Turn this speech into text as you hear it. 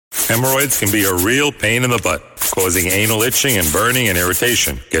Hemorrhoids can be a real pain in the butt, causing anal itching and burning and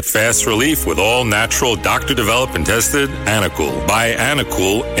irritation. Get fast relief with all natural, doctor-developed and tested Anacool. Buy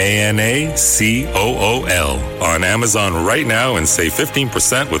Anacool, Anacool, on Amazon right now and save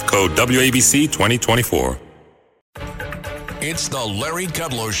 15% with code WABC2024. It's the Larry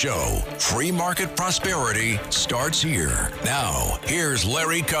Kudlow Show. Free market prosperity starts here. Now, here's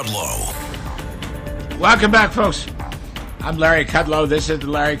Larry Kudlow. Welcome back, folks. I'm Larry Kudlow. This is the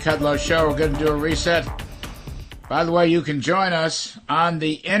Larry Kudlow Show. We're going to do a reset. By the way, you can join us on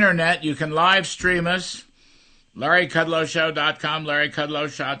the internet. You can live stream us. LarryKudlowShow.com.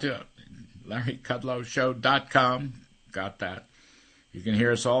 LarryKudlowShow.com. Got that. You can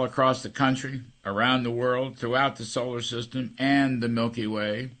hear us all across the country, around the world, throughout the solar system, and the Milky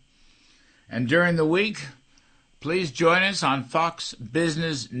Way. And during the week, please join us on Fox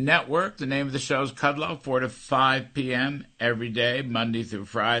Business Network. The name of the show is Kudlow, 4 to 5 p.m. every day, Monday through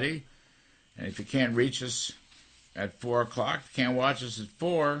Friday. And if you can't reach us at 4 o'clock, if you can't watch us at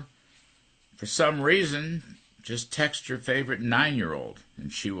 4, for some reason, just text your favorite 9-year-old,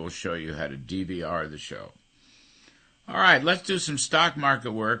 and she will show you how to DVR the show. All right, let's do some stock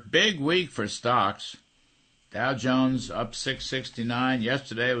market work. Big week for stocks. Dow Jones up 669.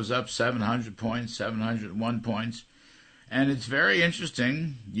 Yesterday it was up 700 points, 701 points. And it's very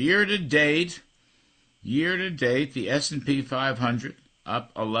interesting. Year to date, the S&P 500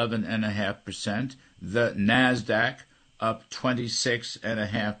 up 11.5%. The NASDAQ up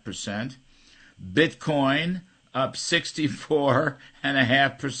 26.5%. Bitcoin up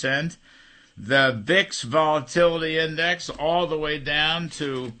 64.5%. The VIX Volatility Index all the way down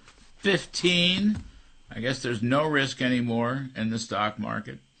to 15. I guess there's no risk anymore in the stock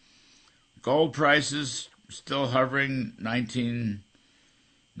market. Gold prices still hovering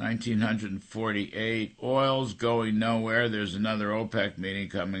 1948. Oil's going nowhere. There's another OPEC meeting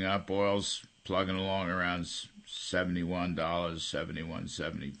coming up. Oil's plugging along around $71,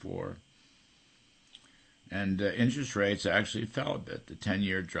 $71.74. And interest rates actually fell a bit. The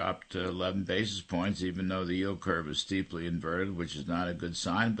 10-year dropped to 11 basis points, even though the yield curve is steeply inverted, which is not a good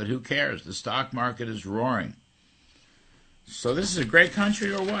sign. But who cares? The stock market is roaring. So this is a great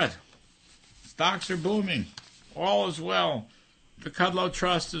country or what? Stocks are booming. All is well. The Kudlow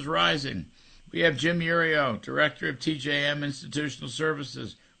Trust is rising. We have Jim Iuorio, Director of TJM Institutional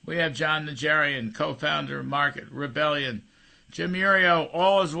Services. We have Jon Najarian, co-founder of Market Rebellion. Jim Iuorio,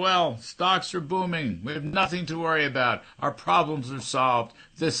 all is well. Stocks are booming. We have nothing to worry about. Our problems are solved.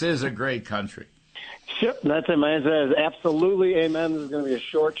 This is a great country. Sure, that's it. My answer is absolutely amen. This is going to be a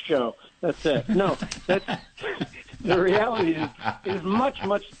short show. That's it. No, that's the reality is much,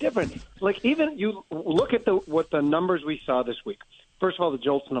 much different. Like, even you look at what the numbers we saw this week. First of all, the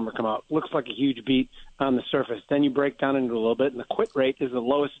JOLTS number come out. Looks like a huge beat on the surface. Then you break down into a little bit, and the quit rate is the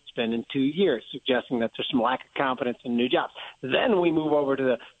lowest it's been in 2 years, suggesting that there's some lack of confidence in new jobs. Then we move over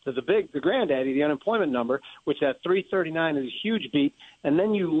to the granddaddy, the unemployment number, which at 339 is a huge beat. And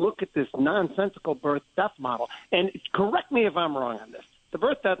then you look at this nonsensical birth-death model. And correct me if I'm wrong on this. The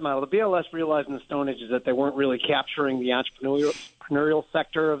birth-death model, the BLS realized in the Stone Age is that they weren't really capturing the entrepreneurial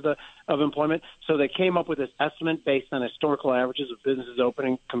sector of employment, so they came up with this estimate based on historical averages of businesses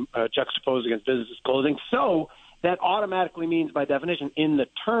opening juxtaposed against businesses closing. So that automatically means, by definition, in the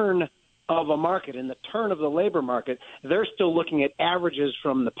turn of a market, in the turn of the labor market, they're still looking at averages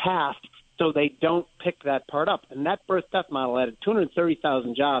from the past, so they don't pick that part up. And that birth-death model added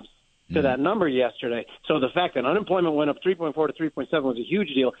 230,000 jobs to that number yesterday. So the fact that unemployment went up 3.4 to 3.7 was a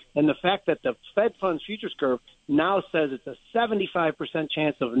huge deal. And the fact that the Fed funds futures curve now says it's a 75%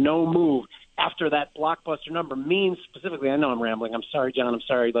 chance of no move after that blockbuster number means specifically, I know I'm rambling, I'm sorry, John, I'm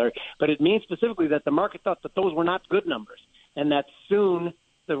sorry, Larry, but it means specifically that the market thought that those were not good numbers and that soon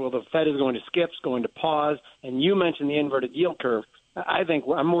the Fed is going to skip, going to pause. And you mentioned the inverted yield curve. I think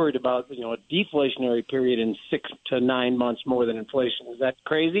I'm worried about a deflationary period in 6 to 9 months more than inflation. Is that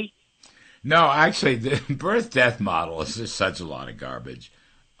crazy? No, actually, the birth-death model is just such a lot of garbage.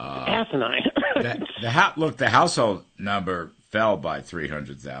 Asinine. The household number fell by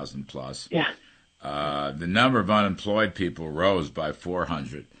 300,000 plus. Yeah. The number of unemployed people rose by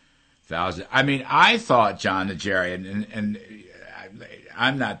 400,000. I mean, I thought, Jon Najarian, and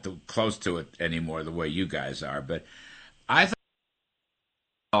I'm not close to it anymore the way you guys are, but I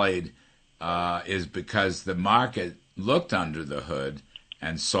thought is because the market looked under the hood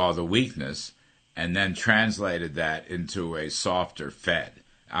and saw the weakness, and then translated that into a softer Fed.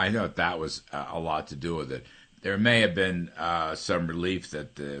 I thought that was a lot to do with it. There may have been some relief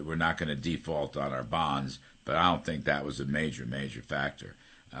that we're not going to default on our bonds, but I don't think that was a major factor.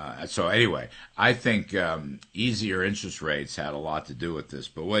 So anyway, I think easier interest rates had a lot to do with this.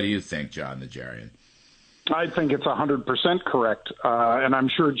 But what do you think, Jon Najarian? I think it's 100% correct. And I'm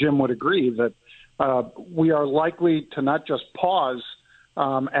sure Jim would agree that we are likely to not just pause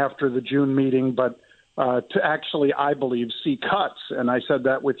after the June meeting, but to actually, I believe, see cuts. And I said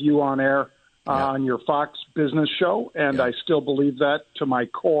that with you on air on your Fox Business show, and I still believe that to my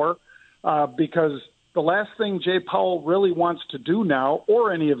core, because the last thing Jay Powell really wants to do now,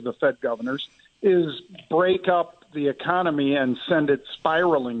 or any of the Fed governors, is break up the economy and send it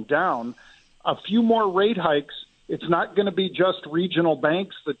spiraling down. A few more rate hikes, it's not going to be just regional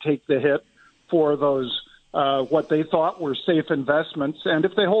banks that take the hit for those what they thought were safe investments. And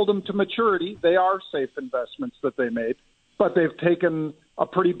if they hold them to maturity, they are safe investments that they made. But they've taken a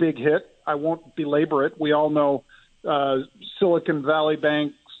pretty big hit. I won't belabor it. We all know Silicon Valley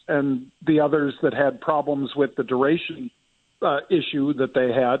Bank and the others that had problems with the duration issue that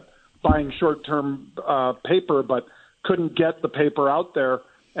they had, buying short-term paper, but couldn't get the paper out there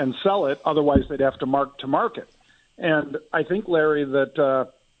and sell it. Otherwise, they'd have to mark to market. And I think, Larry, that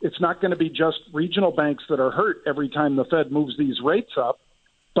it's not going to be just regional banks that are hurt every time the Fed moves these rates up,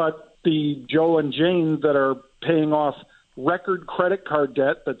 but the Joe and Jane that are paying off record credit card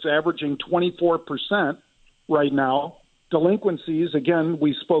debt that's averaging 24% right now. Delinquencies, again,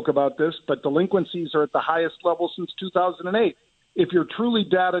 we spoke about this, but delinquencies are at the highest level since 2008. If you're truly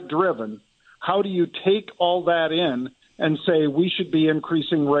data-driven, how do you take all that in and say we should be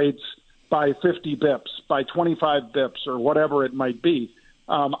increasing rates by 50 bips, by 25 bips, or whatever it might be?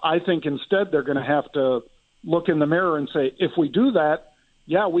 I think instead they're going to have to look in the mirror and say, if we do that,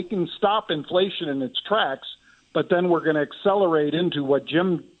 yeah, we can stop inflation in its tracks, but then we're going to accelerate into what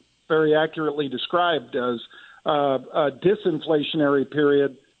Jim very accurately described as a disinflationary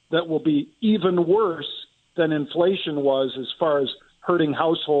period that will be even worse than inflation was as far as hurting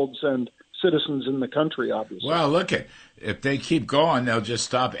households and citizens in the country, obviously. Well, look, if they keep going, they'll just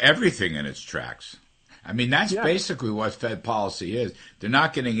stop everything in its tracks. I mean, that's basically what Fed policy is. They're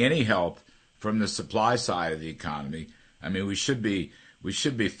not getting any help from the supply side of the economy. I mean, we should be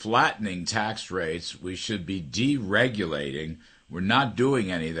flattening tax rates. We should be deregulating. We're not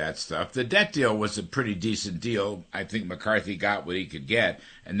doing any of that stuff. The debt deal was a pretty decent deal. I think McCarthy got what he could get,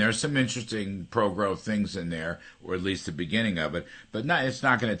 and there's some interesting pro-growth things in there, or at least the beginning of it. But it's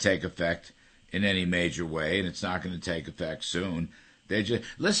not going to take effect in any major way, and it's not going to take effect soon.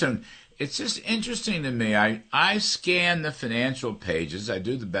 Listen, it's just interesting to me. I scan the financial pages. I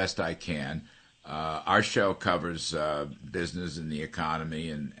do the best I can. Our show covers business and the economy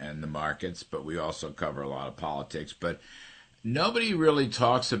and the markets, but we also cover a lot of politics. But nobody really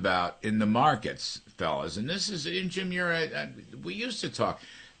talks about in the markets, fellas, and this is, in Jim, we used to talk.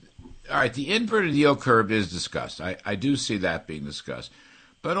 All right, the inverted yield curve is discussed. I do see that being discussed.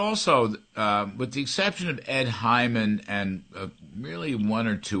 But also, with the exception of Ed Hyman and really one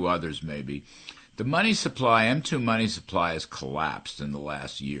or two others maybe, the money supply, M2 money supply, has collapsed in the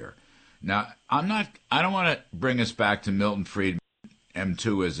last year. Now, I don't want to bring us back to Milton Friedman,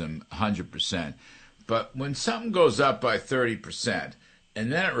 M2ism, 100%. But when something goes up by 30%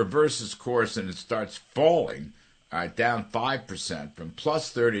 and then it reverses course and it starts falling, down 5% from plus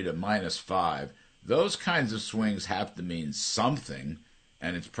 30 to minus 5, those kinds of swings have to mean something.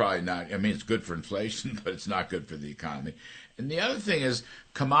 And it's probably not, I mean, it's good for inflation, but it's not good for the economy. And the other thing is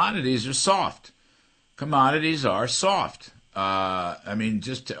commodities are soft. Commodities are soft. I mean,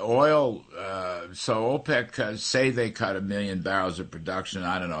 just oil. So OPEC say they cut 1 million barrels of production.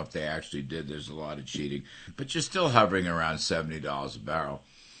 I don't know if they actually did. There's a lot of cheating. But you're still hovering around $70 a barrel.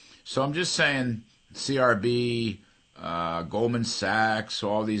 So I'm just saying CRB, Goldman Sachs,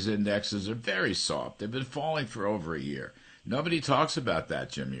 all these indexes are very soft. They've been falling for over a year. Nobody talks about that,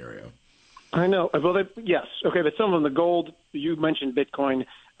 Jim Iuorio. I know. Well, yes. Okay, but some of them, the gold, you mentioned Bitcoin,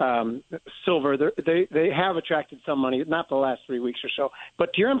 silver, they have attracted some money, not the last 3 weeks or so.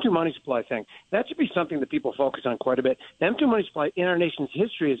 But to your M2 money supply thing, that should be something that people focus on quite a bit. The M2 money supply in our nation's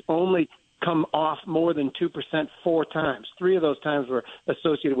history has only come off more than 2% 4 times. 3 of those times were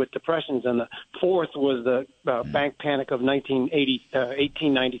associated with depressions, and the 4th was the bank panic of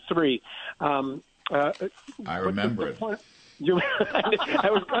 1893. I remember it.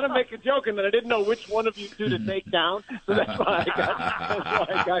 I was going to make a joke, and then I didn't know which one of you two to take down, so that's why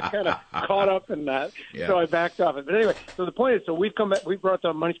I got kind of caught up in that. Yeah. So I backed off it. But anyway, so the point is, so we've come back, we brought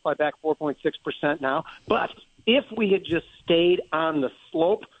the money supply back 4.6% now. But if we had just stayed on the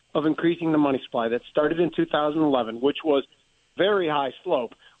slope of increasing the money supply that started in 2011, which was very high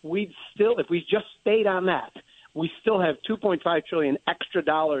slope, we'd still, if we just stayed on that, we still have $2.5 trillion extra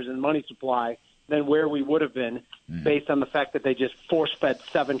dollars in money supply than where we would have been based on the fact that they just force-fed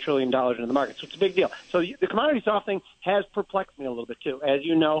 $7 trillion into the market. So it's a big deal. So the commodity softening has perplexed me a little bit, too. As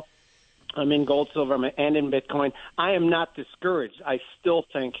you know, I'm in gold, silver, and in Bitcoin. I am not discouraged. I still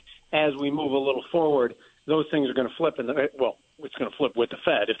think as we move a little forward, those things are going to flip. It's going to flip with the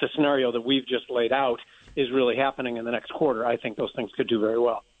Fed. If the scenario that we've just laid out is really happening in the next quarter, I think those things could do very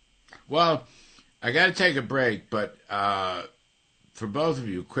well. Well, I got to take a break, but for both of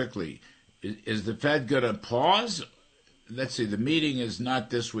you, quickly, is the Fed going to pause? Let's see, the meeting is not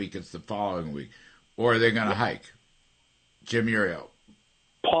this week, it's the following week. Or are they going to hike? Jim Iuorio.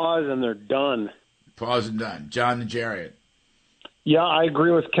 Pause and they're done. Pause and done. Jon Najarian. Yeah, I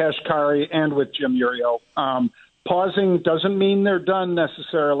agree with Kashkari and with Jim Iuorio. Pausing doesn't mean they're done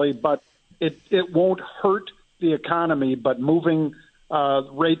necessarily, but it won't hurt the economy. But moving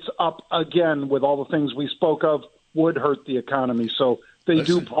rates up again with all the things we spoke of would hurt the economy. So they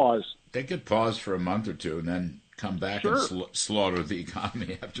do pause. They could pause for a month or two and then come back and slaughter the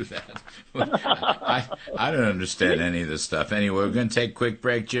economy after that. I don't understand any of this stuff. Anyway, we're going to take a quick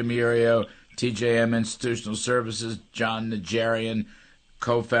break. Jim Iuorio, TJM Institutional Services, Jon Najarian,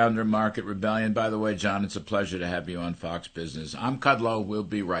 co-founder of Market Rebellion. By the way, John, it's a pleasure to have you on Fox Business. I'm Kudlow. We'll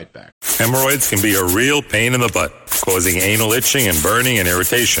be right back. Hemorrhoids can be a real pain in the butt, causing anal itching and burning and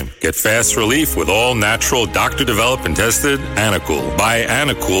irritation. Get fast relief with all natural, doctor-developed and tested Anacool. Buy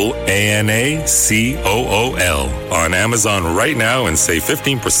Anacool, ANACOOL, on Amazon right now and save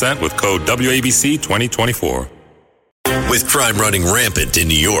 15% with code WABC2024. With crime running rampant in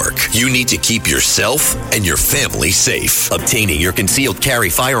New York, you need to keep yourself and your family safe. Obtaining your concealed carry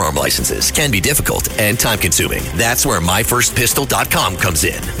firearm licenses can be difficult and time-consuming. That's where MyFirstPistol.com comes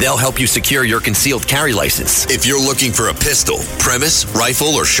in. They'll help you secure your concealed carry license. If you're looking for a pistol, premise,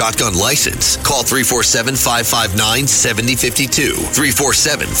 rifle, or shotgun license, call 347-559-7052.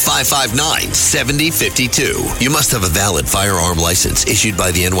 347-559-7052. You must have a valid firearm license issued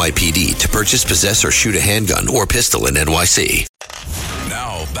by the NYPD to purchase, possess, or shoot a handgun or pistol in NYC.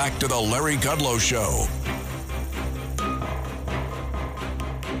 Now, back to the Larry Kudlow Show.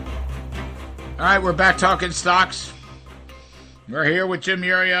 All right, we're back talking stocks. We're here with Jim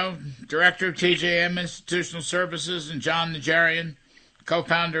Iuorio, Director of TJM Institutional Services, and Jon Najarian,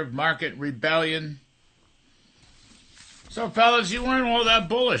 co-founder of Market Rebellion. So, fellas, you weren't all that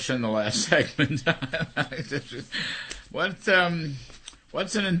bullish in the last segment. What's an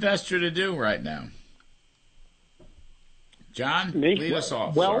investor to do right now? John, lead us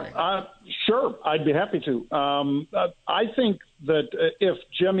off. Well, sure, I'd be happy to. I think that if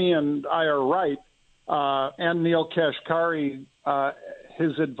Jimmy and I are right, and Neil Kashkari,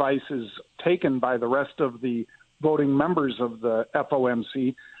 his advice is taken by the rest of the voting members of the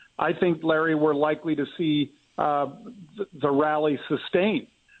FOMC, I think, Larry, we're likely to see the rally sustain.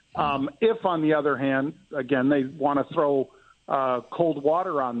 If, on the other hand, again, they want to throw cold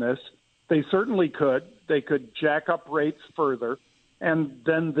water on this, they certainly could. They could jack up rates further, and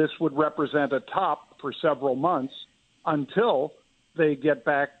then this would represent a top for several months until they get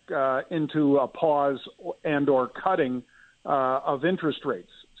back into a pause and or cutting of interest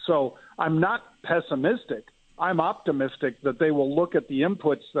rates. So I'm not pessimistic. I'm optimistic that they will look at the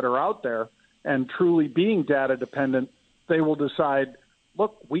inputs that are out there, and truly being data dependent, they will decide,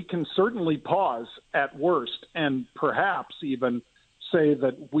 look, we can certainly pause at worst and perhaps even say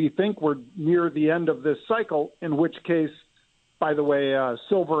that we think we're near the end of this cycle, in which case, by the way,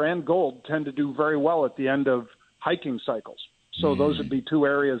 silver and gold tend to do very well at the end of hiking cycles. So those would be two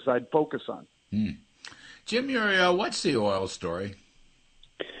areas I'd focus on. Jim Iuorio, what's the oil story?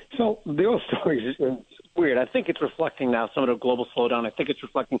 So the oil story is weird. I think it's reflecting now some of the global slowdown. I think it's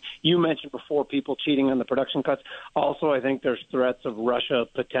reflecting, you mentioned before, people cheating on the production cuts. Also, I think there's threats of Russia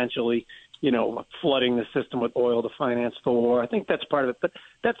potentially flooding the system with oil to finance the war. I think that's part of it. But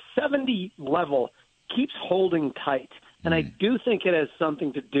that 70 level keeps holding tight. And I do think it has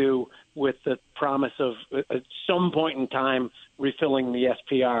something to do with the promise of at some point in time refilling the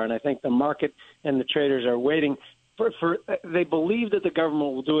SPR. And I think the market and the traders are waiting for they believe that the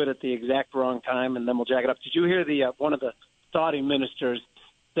government will do it at the exact wrong time, and then we'll jack it up. Did you hear one of the Saudi ministers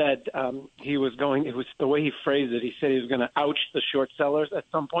said he was going, it was the way he phrased it, he said he was going to ouch the short sellers at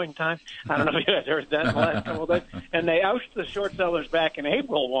some point in time. I don't know if you guys heard that in the last couple of days. And they ouched the short sellers back in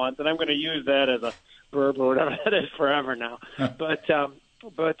April once, and I'm going to use that as a verb or whatever that is forever now. But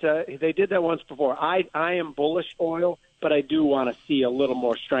they did that once before. I am bullish oil, but I do want to see a little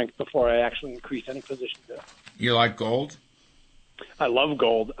more strength before I actually increase any positions there. You like gold? I love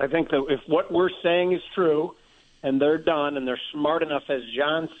gold. I think that if what we're saying is true, and they're done, and they're smart enough, as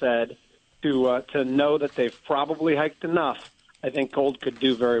John said, to know that they've probably hiked enough, I think gold could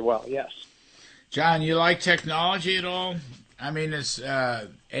do very well, yes. John, you like technology at all? I mean, it's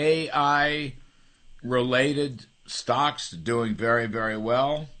AI-related stocks doing very, very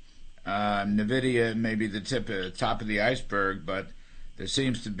well. NVIDIA may be the top of the iceberg, but there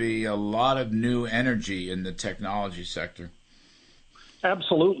seems to be a lot of new energy in the technology sector.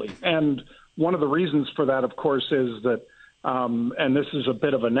 Absolutely. And one of the reasons for that, of course, is that, and this is a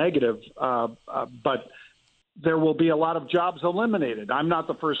bit of a negative, but there will be a lot of jobs eliminated. I'm not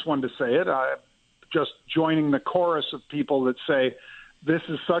the first one to say it. I'm just joining the chorus of people that say this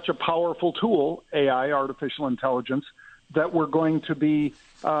is such a powerful tool, AI, artificial intelligence, that we're going to be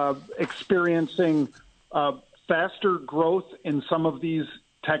experiencing faster growth in some of these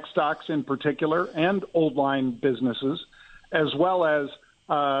tech stocks in particular and old line businesses, as well as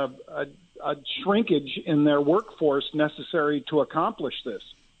a shrinkage in their workforce necessary to accomplish this.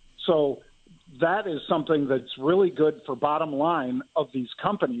 So that is something that's really good for bottom line of these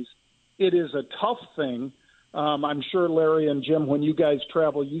companies. It is a tough thing. I'm sure Larry and Jim, when you guys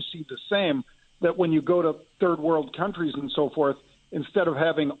travel, you see the same, that when you go to third world countries and so forth, instead of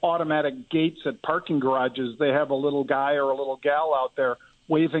having automatic gates at parking garages, they have a little guy or a little gal out there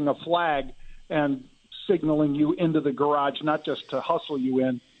waving a flag and signaling you into the garage, not just to hustle you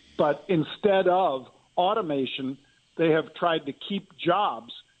in, but instead of automation, they have tried to keep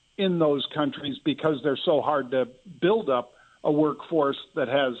jobs in those countries because they're so hard to build up a workforce that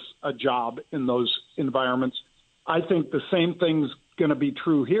has a job in those environments. I think the same thing's going to be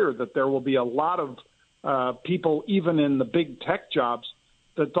true here, that there will be a lot of people, even in the big tech jobs,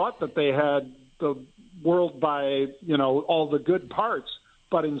 that thought that they had the world by, all the good parts,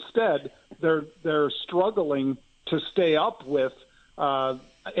 but instead they're struggling to stay up with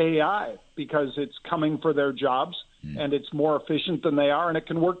AI because it's coming for their jobs and it's more efficient than they are, and it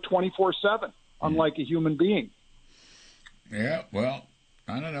can work 24/7, unlike a human being. Yeah, well,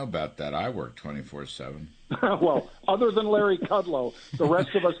 I don't know about that. I work 24/7. Well, other than Larry Kudlow, the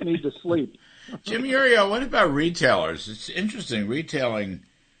rest of us need to sleep. Jim Iuorio, what about retailers? It's interesting. Retailing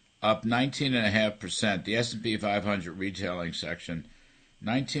up 19.5%. The S&P 500 retailing section,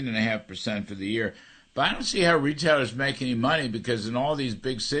 19.5% for the year. But I don't see how retailers make any money because in all these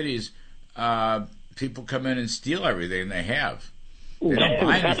big cities, people come in and steal everything they have. They don't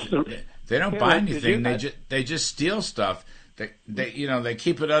buy anything. They don't buy anything. They just steal stuff. They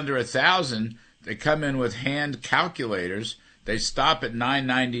keep it under 1,000. They come in with hand calculators. They stop at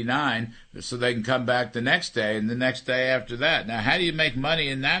 $9.99 so they can come back the next day and the next day after that. Now, how do you make money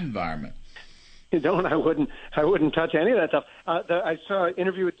in that environment? You don't. I wouldn't touch any of that stuff. I saw an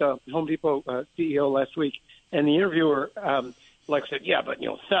interview with the Home Depot CEO last week, and the interviewer said, "Yeah, but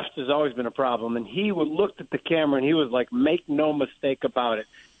theft has always been a problem." And he looked at the camera and he was like, "Make no mistake about it.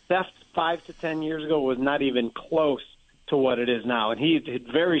 Theft 5 to 10 years ago was not even close to what it is now." And he had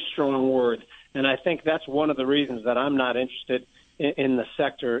very strong words. And I think that's one of the reasons that I'm not interested in the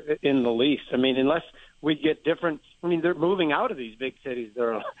sector in the least. I mean, unless we get different. I mean, they're moving out of these big cities.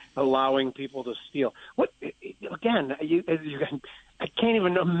 They're allowing people to steal. What again? I can't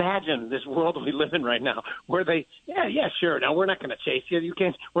even imagine this world we live in right now, where sure. Now we're not going to chase you. You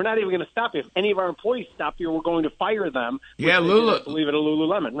can't. We're not even going to stop you. If any of our employees stop you, we're going to fire them. Yeah, believe it, a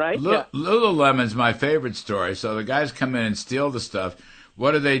Lululemon, right? Lululemon's my favorite story. So the guys come in and steal the stuff.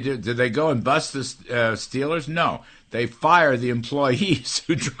 What do? Did they go and bust the stealers? No. They fire the employees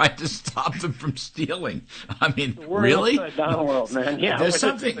who tried to stop them from stealing. I mean, really? We're in an upside-down world, man. Yeah, there's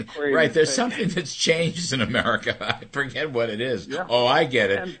something right. There's something that's changed in America. I forget what it is. Yeah. Oh, I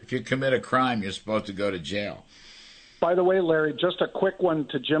get it. If you commit a crime, you're supposed to go to jail. By the way, Larry, just a quick one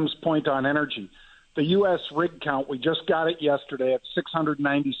to Jim's point on energy. The U.S. rig count, we just got it yesterday at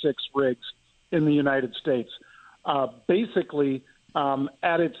 696 rigs in the United States. Basically,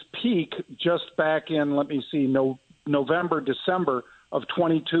 at its peak, just back in, November, December of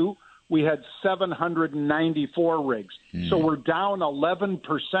 22, we had 794 rigs. So we're down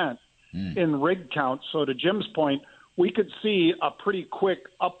 11% in rig count. So to Jim's point, we could see a pretty quick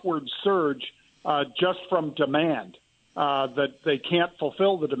upward surge just from demand, that they can't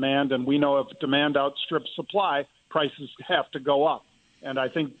fulfill the demand. And we know if demand outstrips supply, prices have to go up. And I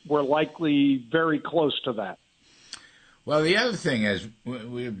think we're likely very close to that. Well, the other thing is,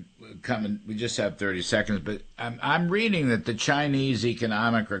 we just have 30 seconds, but I'm reading that the Chinese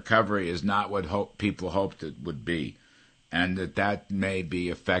economic recovery is not what people hoped it would be, and that may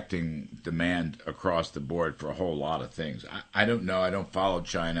be affecting demand across the board for a whole lot of things. I don't know. I don't follow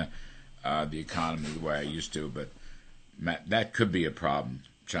China, the economy, the way I used to, but that could be a problem.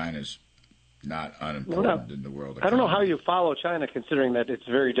 China's not unimportant in the world economy. I don't know how you follow China, considering that it's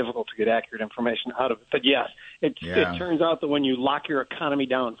very difficult to get accurate information out of it. But yes, it turns out that when you lock your economy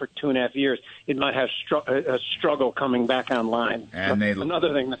down for 2.5 years, it might have a struggle coming back online. And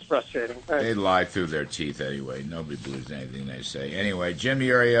another thing that's frustrating. They lie through their teeth anyway. Nobody believes anything they say. Anyway, Jim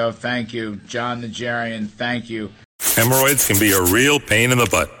Iuorio, thank you. Jon Najarian, thank you. Hemorrhoids can be a real pain in the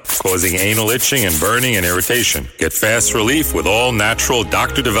butt, causing anal itching and burning and irritation. Get fast relief with all natural,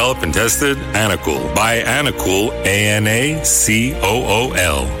 doctor-developed and tested Anacool. Buy Anacool, ANACOOL,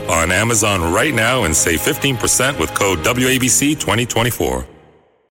 on Amazon right now and save 15% with code WABC2024.